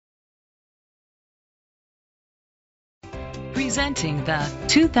Presenting the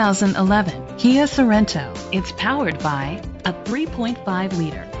 2011 Kia Sorento. It's powered by a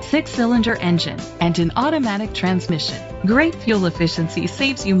 3.5-liter six-cylinder engine and an automatic transmission. Great fuel efficiency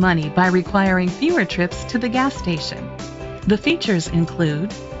saves you money by requiring fewer trips to the gas station. The features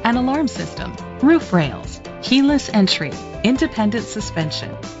include an alarm system, roof rails, keyless entry, independent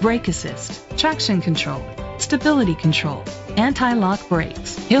suspension, brake assist, traction control, stability control, anti-lock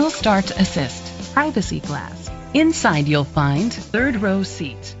brakes, hill start assist, privacy glass. Inside you'll find third-row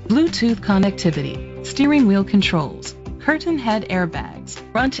seat, Bluetooth connectivity, steering wheel controls, curtain head airbags,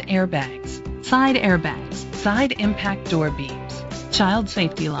 front airbags, side impact door beams, child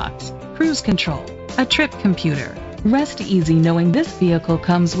safety locks, cruise control, a trip computer. Rest easy knowing this vehicle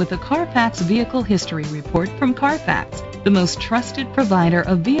comes with a Carfax Vehicle History Report from Carfax, the most trusted provider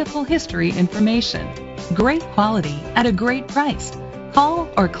of vehicle history information. Great quality at a great price. Call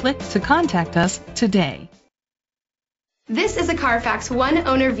or click to contact us today. This is a Carfax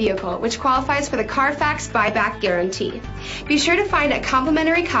one-owner vehicle which qualifies for the Carfax buyback guarantee. Be sure to find a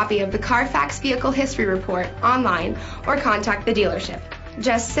complimentary copy of the Carfax Vehicle History Report online or contact the dealership.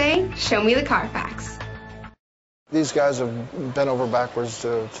 Just say, "Show me the Carfax." These guys have bent over backwards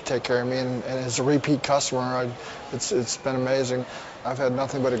to take care of me, and as a repeat customer, it's been amazing. I've had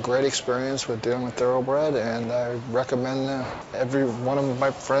nothing but a great experience with dealing with Thoroughbred, and I recommend every one of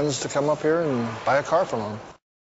my friends to come up here and buy a car from them.